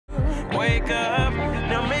wake up,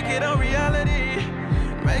 now make it a reality.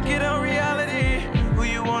 Make it a reality, who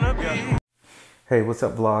you wanna be. Hey, what's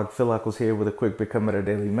up vlog? Phil Echols here with a quick Become Better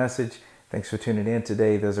Daily message. Thanks for tuning in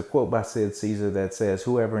today. There's a quote by Sid Caesar that says,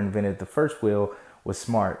 whoever invented the first wheel was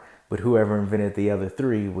smart, but whoever invented the other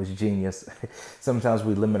three was genius. Sometimes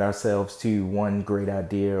we limit ourselves to one great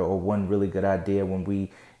idea or one really good idea when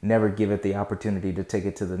we never give it the opportunity to take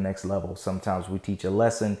it to the next level. Sometimes we teach a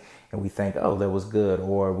lesson and we think, oh, that was good.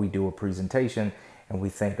 Or we do a presentation and we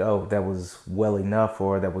think, oh, that was well enough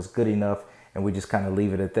or that was good enough. And we just kind of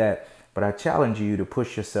leave it at that. But I challenge you to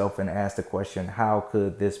push yourself and ask the question, how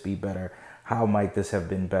could this be better? How might this have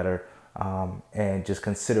been better? And just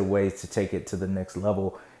consider ways to take it to the next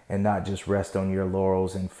level and not just rest on your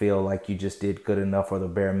laurels and feel like you just did good enough or the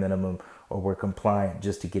bare minimum or were compliant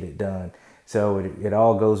just to get it done. So it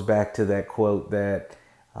all goes back to that quote that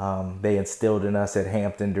they instilled in us at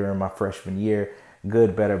Hampton during my freshman year.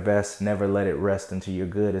 Good, better, best. Never let it rest until your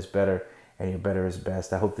good is better and your better is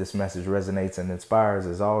best. I hope this message resonates and inspires.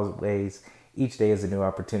 As always, each day is a new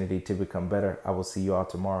opportunity to become better. I will see you all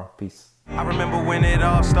tomorrow. Peace. I remember when it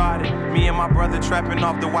all started. Me and my brother trapping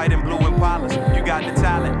off the white and blue Impalas. You got the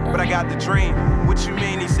talent, but I got the dream. What you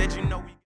mean? He said, you know.